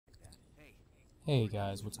Hey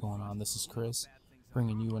guys, what's going on? This is Chris,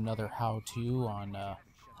 bringing you another how-to on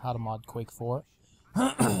how to mod Quake 4.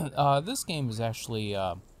 This game is actually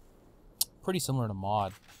pretty similar to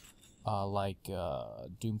mod like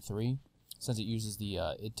Doom 3, since it uses the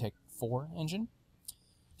id 4 engine.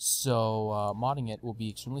 So modding it will be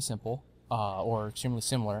extremely simple, or extremely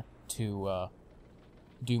similar to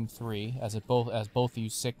Doom 3, as both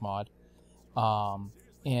use Sikkmod.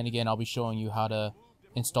 And again, I'll be showing you how to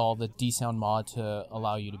install the D-Sound mod to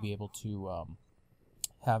allow you to be able to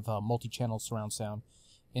have multi-channel surround sound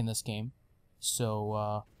in this game.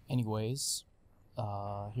 So anyways,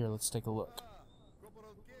 here, let's take a look.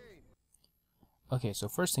 Okay, so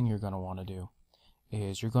first thing you're going to want to do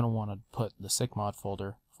is you're going to want to put the Sikkmod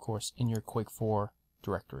folder, of course, in your Quake 4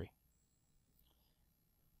 directory.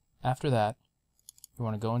 After that, you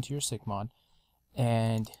want to go into your Sikkmod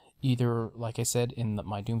and either, like I said in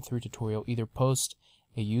my Doom 3 tutorial, either post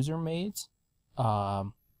a user-made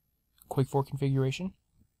Quake 4 configuration,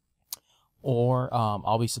 or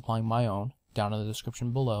I'll be supplying my own down in the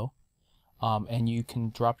description below, and you can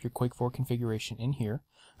drop your Quake 4 configuration in here.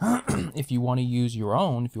 If you want to use your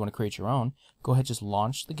own, if you want to create your own, go ahead, just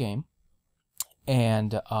launch the game,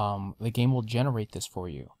 and the game will generate this for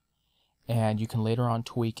you, and you can later on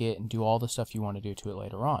tweak it and do all the stuff you want to do to it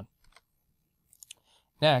later on.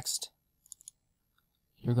 Next,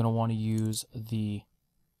 you're going to want to use the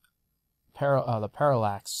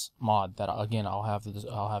Parallax mod that, again, I'll have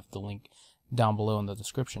the link down below in the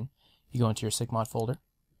description. You go into your Sikkmod folder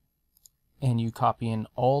and you copy in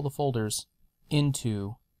all the folders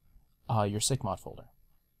into your Sikkmod folder.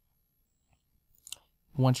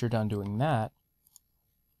 Once you're done doing that,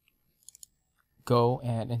 go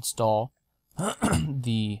and install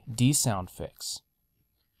the D-Sound fix.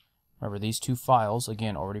 Remember, these two files,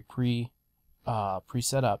 again, already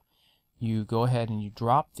pre-set up. You go ahead and you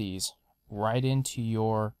drop these right into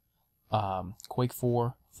your Quake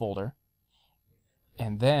 4 folder,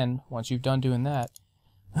 and then once you've done doing that,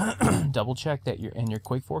 double check that you're in your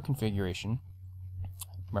Quake 4 configuration.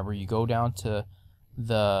 Remember, you go down to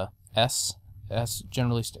the S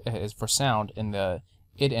generally is for sound in the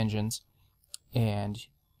id engines, and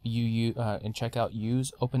you check out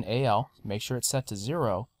use OpenAL. Make sure it's set to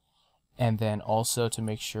 0. And then also to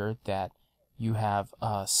make sure that you have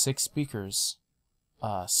 6 speakers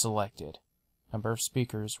selected. Number of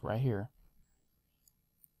speakers right here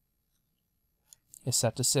is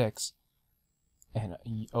set to 6, and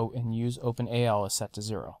use OpenAL is set to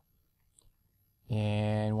 0.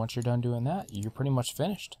 And once you're done doing that, you're pretty much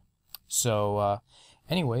finished. So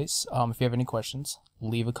anyways, if you have any questions,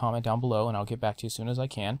 leave a comment down below and I'll get back to you as soon as I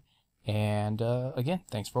can. And again,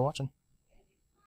 thanks for watching.